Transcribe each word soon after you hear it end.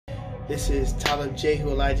This is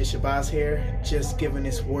Talib-Jehu E Shabazz here, just giving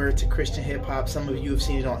this word to Christian hip hop. Some of you have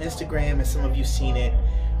seen it on Instagram and some of you have seen it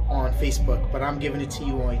on Facebook, but I'm giving it to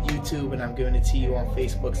you on YouTube and I'm giving it to you on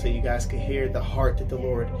Facebook so you guys can hear the heart that the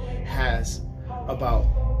Lord has about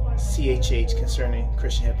CHH concerning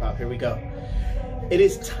Christian hip hop. Here we go. It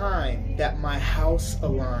is time that my house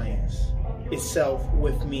aligns itself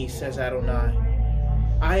with me, says Adonai.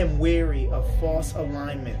 I am weary of false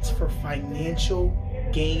alignments for financial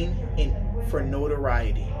gain and for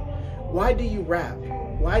notoriety. Why do you rap?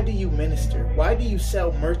 Why do you minister? Why do you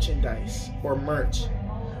sell merchandise or merch?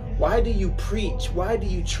 Why do you preach? Why do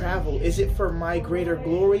you travel? Is it for my greater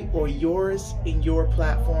glory or yours in your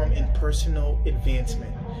platform and personal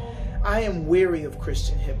advancement? I am weary of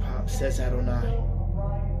Christian hip hop, says Adonai.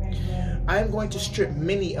 I am going to strip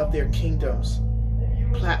many of their kingdoms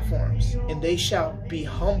platforms, and they shall be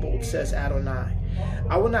humbled, says Adonai.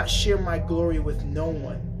 I will not share my glory with no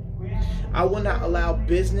one. I will not allow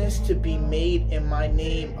business to be made in my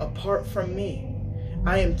name apart from me.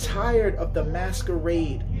 I am tired of the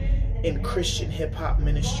masquerade in Christian hip-hop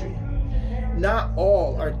ministry. Not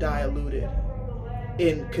all are diluted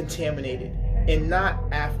and contaminated, and not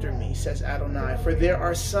after me, says Adonai. For there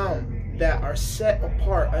are some that are set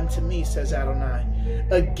apart unto me, says Adonai.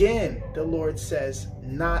 Again, the Lord says,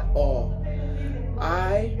 not all.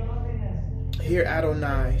 I hear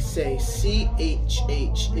Adonai say,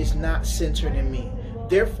 CHH is not centered in me.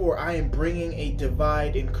 Therefore, I am bringing a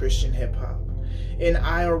divide in Christian hip hop. And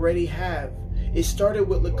I already have. It started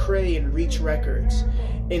with Lecrae and Reach Records.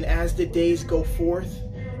 And as the days go forth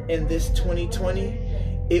in this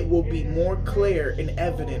 2020, it will be more clear and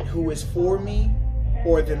evident who is for me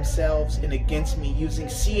or themselves and against me, using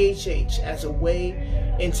CHH as a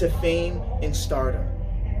way into fame and stardom.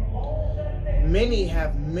 Many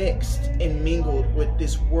have mixed and mingled with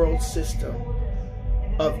this world system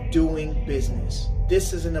of doing business.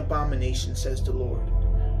 This is an abomination, says the Lord.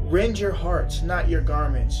 Rend your hearts, not your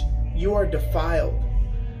garments. You are defiled.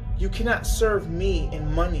 You cannot serve me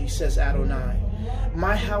and money, says Adonai.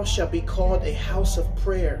 My house shall be called a house of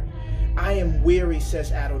prayer. I am weary,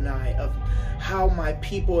 says Adonai, of how my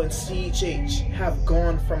people in CHH have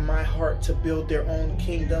gone from my heart to build their own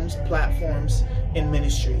kingdoms, platforms, and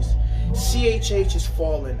ministries. CHH is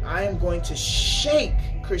fallen. I am going to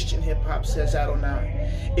shake Christian hip hop, says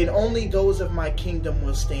Adonai, and only those of my kingdom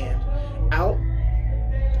will stand out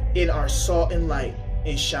in our salt and light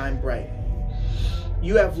and shine bright.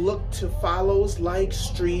 You have looked to follows, likes,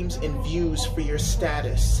 streams, and views for your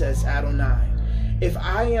status, says Adonai. If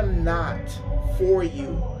I am not for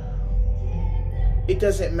you, it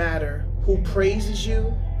doesn't matter who praises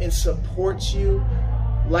you and supports you,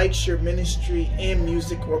 likes your ministry and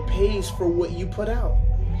music, or pays for what you put out.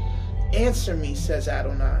 Answer me, says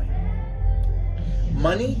Adonai.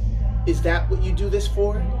 Money? Is that what you do this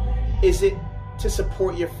for? Is it to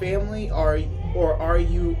support your family, or are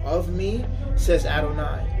you of me, says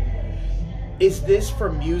Adonai? Is this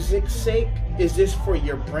for music's sake? Is this for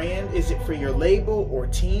your brand? Is it for your label or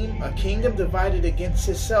team? A kingdom divided against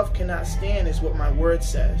itself cannot stand, is what my word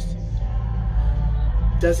says.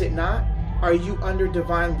 Does it not? Are you under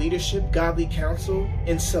divine leadership, godly counsel,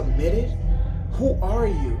 and submitted? Who are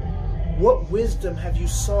you? What wisdom have you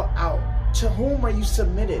sought out? To whom are you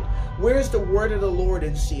submitted? Where is the word of the Lord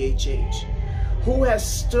in CHH? Who has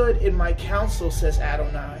stood in my counsel, says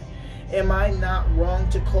Adonai? Am I not wrong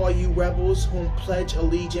to call you rebels whom pledge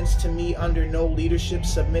allegiance to me under no leadership,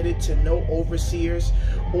 submitted to no overseers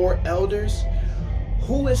or elders?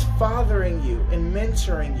 Who is fathering you and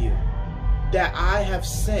mentoring you that I have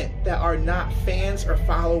sent, that are not fans or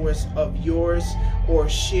followers of yours or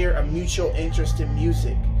share a mutual interest in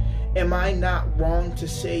music? Am I not wrong to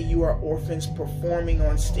say you are orphans performing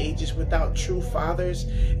on stages without true fathers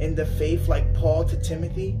in the faith, like Paul to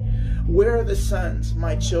Timothy? Where are the sons,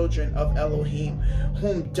 my children of Elohim,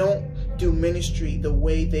 whom don't do ministry the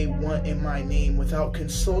way they want in my name, without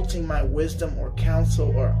consulting my wisdom or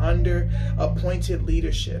counsel, or under appointed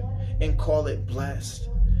leadership, and call it blessed?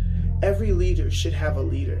 Every leader should have a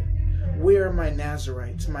leader. Where are my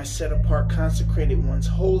Nazarites, my set-apart consecrated ones,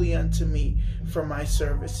 holy unto me for my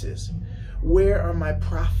services? Where are my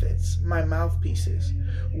prophets, my mouthpieces?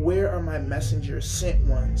 Where are my messengers, sent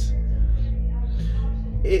ones?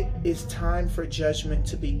 It is time for judgment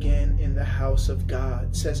to begin in the house of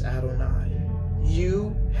God, says Adonai.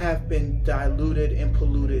 You have been diluted and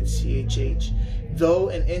polluted, CHH. Though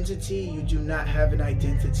an entity, you do not have an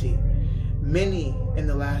identity. Many in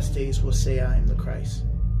the last days will say, I am the Christ.